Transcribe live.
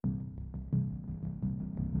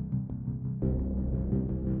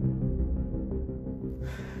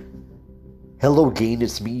Hello again,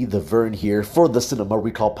 it's me, the Vern here for the Cinema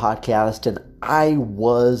Recall podcast, and I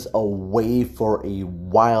was away for a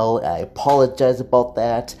while. I apologize about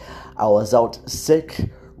that. I was out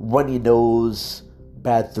sick, runny nose,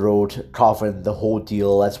 bad throat, coughing, the whole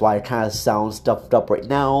deal. That's why I kind of sound stuffed up right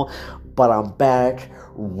now, but I'm back,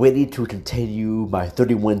 ready to continue my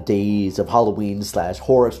 31 days of Halloween /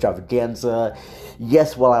 horror extravaganza.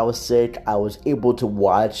 Yes, while I was sick, I was able to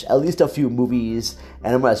watch at least a few movies,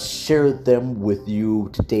 and I'm going to share them with you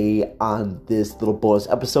today on this little bonus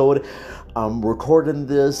episode. I'm recording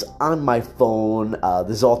this on my phone.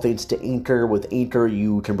 This is all thanks to Anchor. With Anchor,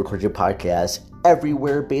 you can record your podcast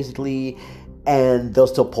everywhere, basically, and they'll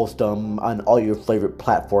still post them on all your favorite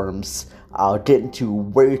platforms. I'll get into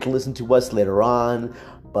where you can listen to us later on,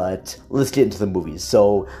 but let's get into the movies.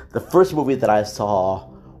 So, the first movie that I saw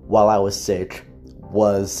while I was sick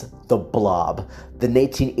was The Blob, the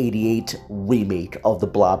 1988 remake of The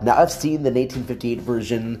Blob. Now, I've seen the 1958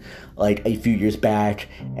 version like a few years back,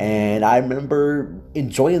 and I remember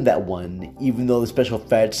enjoying that one. Even though the special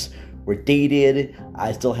effects were dated,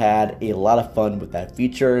 I still had a lot of fun with that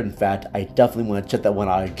feature. In fact, I definitely want to check that one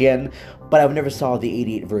out again, but I've never saw the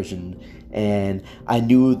 88 version. And I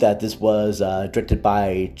knew that this was directed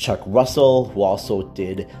by Chuck Russell, who also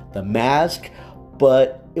did The Mask,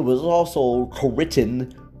 but it was also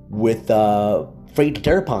co-written with Frank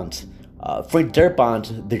Darabont. Frank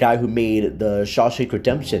Darabont, the guy who made The Shawshank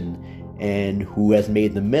Redemption and who has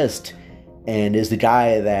made The Mist, and is the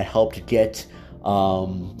guy that helped get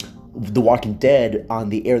The Walking Dead on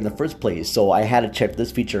the air in the first place. So I had to check this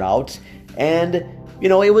feature out, and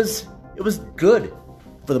it was good.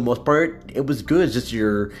 For the most part, it was good. It's just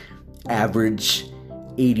your average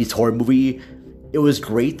 80s horror movie. It was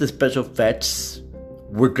great. The special effects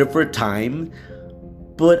were good for a time,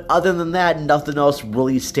 but other than that, nothing else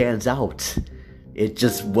really stands out. It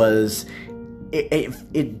just was.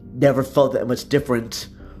 It never felt that much different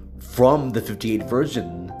from the 58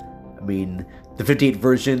 version. I mean, the 58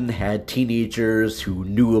 version had teenagers who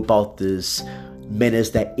knew about this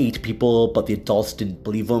menace that ate people, but the adults didn't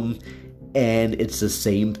believe them. And it's the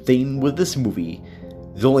same thing with this movie.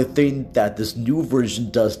 The only thing that this new version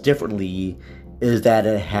does differently is that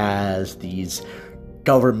it has these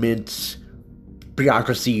government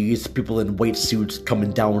bureaucracies, people in white suits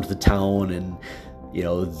coming down to the town, and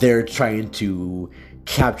they're trying to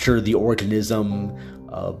capture the organism,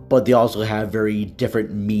 but they also have very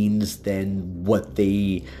different means than what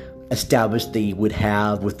they established they would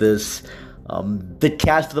have with this. The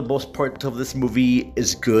cast, for the most part of this movie,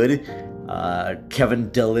 is good. Kevin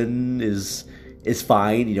Dillon is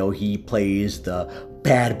fine. He plays the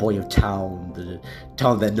bad boy of town, the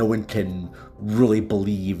town that no one can really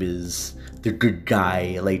believe is the good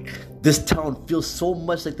guy. Like, this town feels so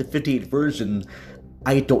much like the 58 version.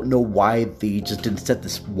 I don't know why they just didn't set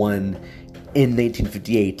this one in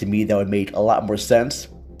 1958. To me, that would make a lot more sense.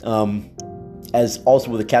 As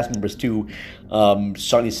also with the cast members too,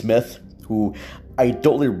 Shawnee Smith, who I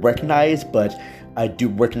don't really recognize, but I do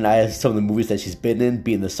recognize some of the movies that she's been in,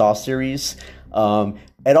 being the Saw series.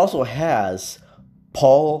 It also has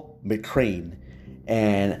Paul McCrane,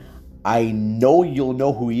 and I know you'll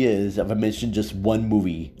know who he is if I mention just one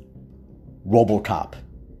movie, RoboCop.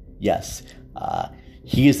 Yes,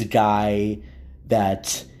 he is the guy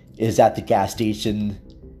that is at the gas station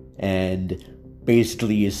and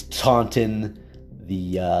basically is taunting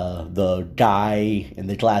the guy in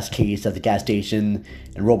the glass case at the gas station,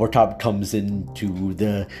 and RoboCop comes into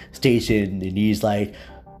the station and he's like,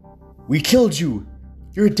 "We killed you.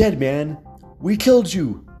 You're dead, man. We killed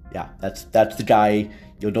you." Yeah, that's the guy.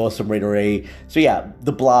 You'll know him right away. So yeah,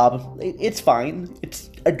 The Blob, it's fine.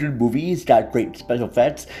 It's a good movie. It's got great special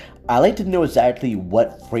effects. I like to know exactly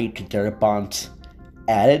what Frank Darabont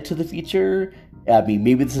added to the feature. I mean,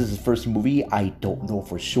 maybe this is his first movie. I don't know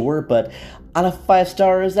for sure, but out of 5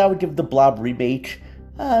 stars, I would give The Blob remake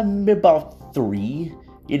about 3.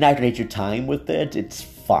 You're not gonna hate your time with it. It's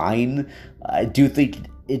fine. I do think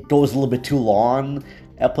it goes a little bit too long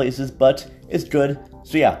at places, but it's good.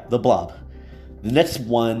 So yeah, The Blob. The next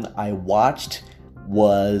one I watched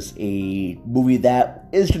was a movie that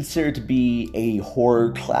is considered to be a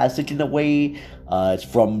horror classic in a way. It's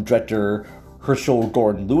from director Herschell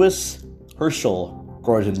Gordon Lewis,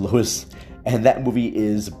 and that movie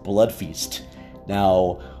is Blood Feast.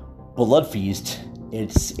 Now, Blood Feast,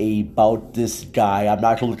 it's about this guy. I'm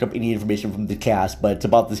not going to look up any information from the cast, but it's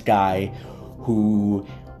about this guy who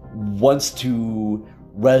wants to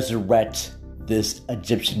resurrect this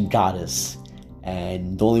Egyptian goddess.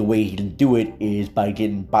 And the only way he can do it is by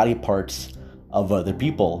getting body parts of other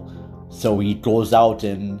people. So he goes out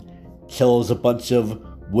and kills a bunch of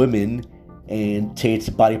women and takes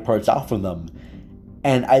body parts off from them.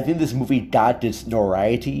 And I think this movie got its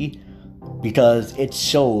notoriety because it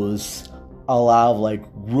shows a lot of like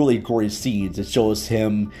really gory scenes. It shows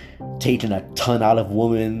him taking a ton out of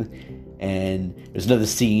woman, and there's another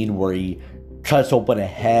scene where he tries to open a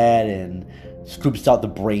head and scoops out the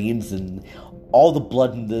brains, and all the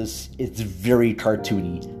blood in this is very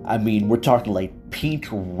cartoony. I mean, we're talking like pink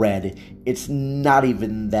red. It's not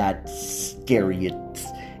even that scary.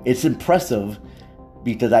 It's impressive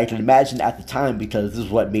because I can imagine at the time, because this is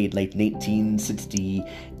what made like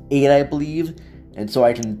 1968, I believe. And so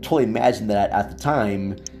I can totally imagine that at the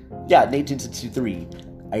time, 1963,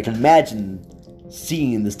 I can imagine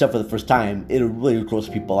seeing the stuff for the first time, it would really gross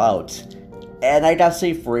people out. And I gotta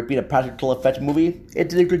say, for it being a practical effect movie, it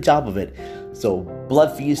did a good job of it. So,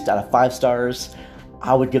 Blood Feast out of 5 stars,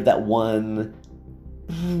 I would give that one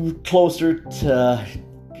closer to,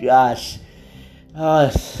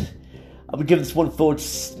 I would give this one,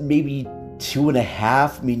 folks, maybe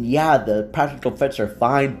 2.5. I mean, the practical effects are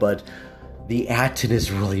fine, but the acting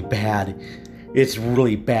is really bad. It's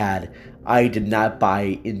really bad. I did not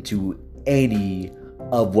buy into any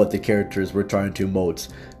of what the characters were trying to emote.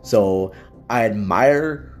 So, I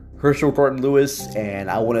admire Herschell Gordon Lewis,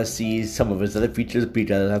 and I want to see some of his other features,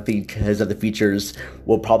 because I think his other features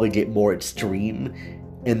will probably get more extreme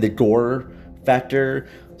in the gore factor.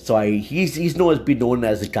 So he's known as being known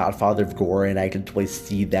as the godfather of gore, and I can totally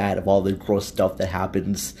see that, of all the gross stuff that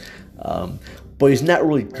happens. But he's not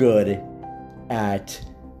really good at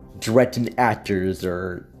directing actors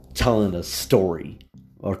or telling a story.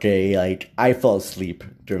 Okay, like, I fell asleep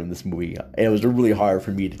during this movie. It was really hard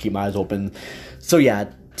for me to keep my eyes open. So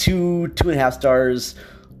 2.5 stars.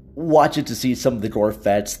 Watch it to see some of the gore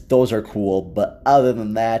effects. Those are cool, but other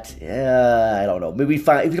than that, I don't know. Maybe if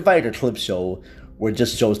you can find a clip show where it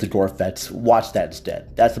just shows the gore effects, watch that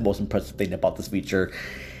instead. That's the most impressive thing about this feature.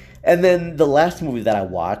 And then the last movie that I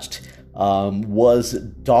watched was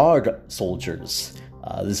Dog Soldiers.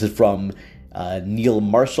 This is from Neil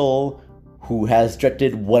Marshall, who has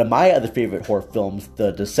directed one of my other favorite horror films,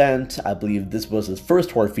 The Descent. I believe this was his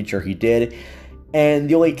first horror feature he did. And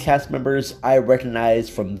the only cast members I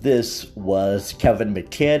recognized from this was Kevin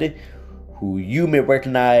McKidd, who you may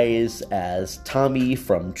recognize as Tommy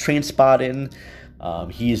from Trainspotting.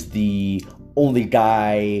 He's the only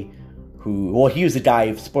guy he was the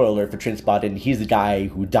guy, spoiler alert for Trainspotting, he's the guy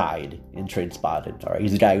who died in Trainspotting. Alright,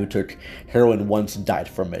 he's the guy who took heroin once and died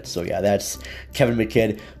from it. So that's Kevin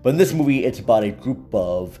McKidd. But in this movie, it's about a group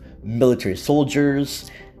of military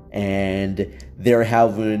soldiers, and they're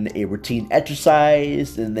having a routine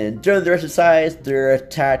exercise, and then during their exercise, they're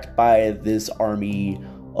attacked by this army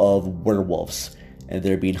of werewolves, and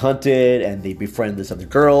they're being hunted, and they befriend this other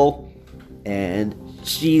girl, and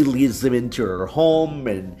she leads them into her home,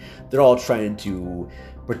 and they're all trying to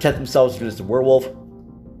protect themselves against the werewolf.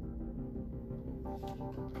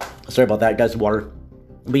 Sorry about that, guys, water.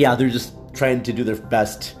 But they're just trying to do their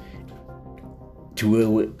best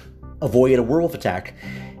to avoid a werewolf attack.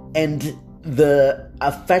 And the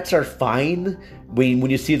effects are fine when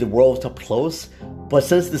you see the werewolves up close, but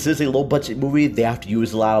since this is a low-budget movie, they have to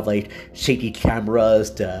use a lot of like shaky cameras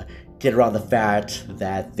to get around the fact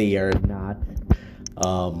that they are not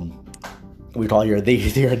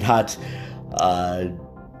they are not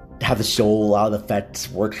have to show a lot of the effects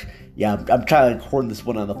work. I'm trying to record this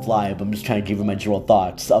one on the fly, but I'm just trying to give you my general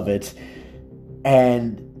thoughts of it.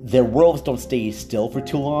 And the werewolves don't stay still for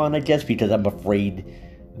too long, I guess, because I'm afraid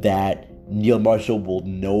that Neil Marshall will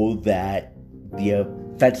know that the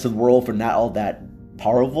effects of the werewolf are not all that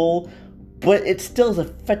powerful, but it still is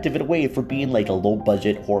effective in a way for being like a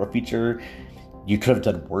low-budget horror feature. You could have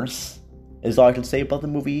done worse, is all I can say about the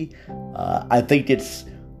movie. I think it's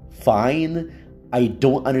fine. I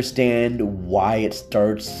don't understand why it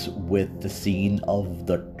starts with the scene of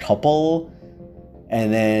the couple,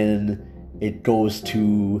 and then it goes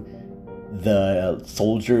to the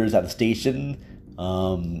soldiers at the station.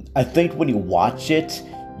 I think when you watch it,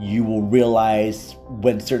 you will realize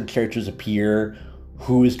when certain characters appear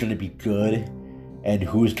who is going to be good and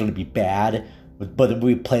who is going to be bad. But the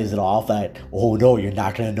movie plays it off that, oh no, you're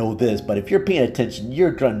not going to know this. But if you're paying attention,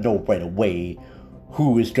 you're going to know right away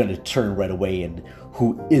who is going to turn right away and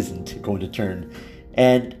who isn't going to turn.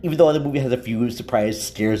 And even though the movie has a few surprise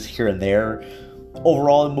scares here and there,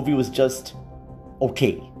 overall the movie was just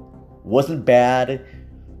okay. Wasn't bad,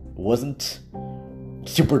 wasn't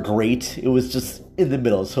super great. It was just in the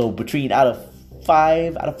middle. So between out of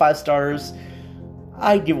 5 stars,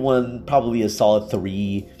 I'd give one probably a solid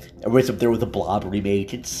 3. Right up there with the Blob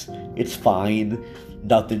remake. It's fine.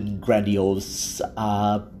 Nothing grandiose.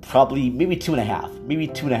 Probably maybe 2.5. Maybe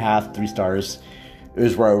 2.5, 3 stars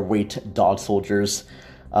is where I would rate Dog Soldiers.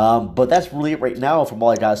 But that's really it right now from all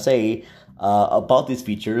I gotta say about these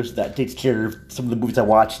features. That takes care of some of the movies I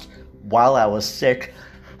watched while I was sick.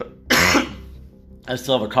 I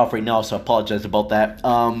still have a cough right now, so I apologize about that.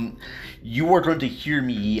 You are going to hear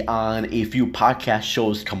me on a few podcast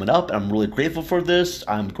shows coming up, and I'm really grateful for this.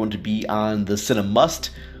 I'm going to be on the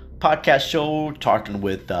Cinemust podcast show talking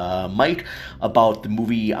with Mike about the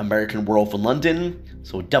movie American Werewolf in London,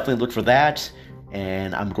 so definitely look for that.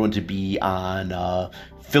 And I'm going to be on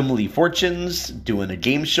Filmly Fortunes doing a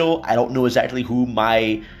game show. I don't know exactly who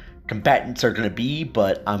my combatants are going to be,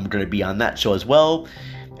 but I'm going to be on that show as well.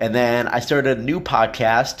 And then I started a new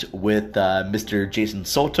podcast with Mr. Jason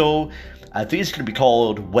Soto. I think it's going to be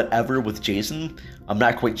called Whatever with Jason. I'm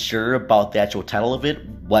not quite sure about the actual title of it.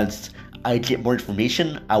 Once I get more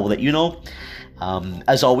information, I will let you know.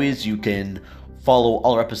 As always, you can follow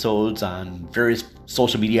all our episodes on various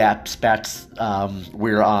social media apps.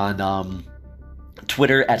 We're on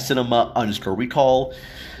Twitter at cinema_recall.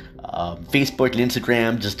 Facebook and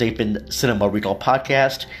Instagram, just type in Cinema Recall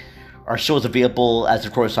Podcast. Our show is available, as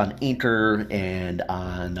of course, on Anchor and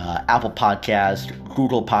on Apple Podcast,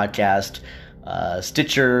 Google Podcast,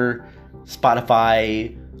 Stitcher,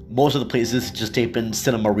 Spotify. Most of the places, just type in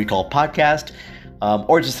Cinema Recall Podcast,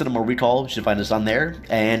 or just Cinema Recall. You should find us on there.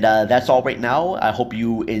 And that's all right now. I hope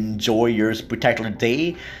you enjoy your spectacular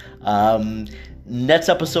day. Next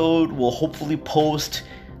episode will hopefully post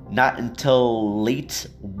not until late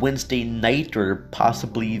Wednesday night or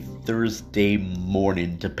possibly Thursday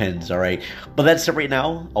morning. Depends, all right? But that's it right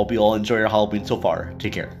now. I hope you all enjoy your Halloween so far.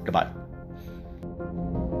 Take care. Goodbye.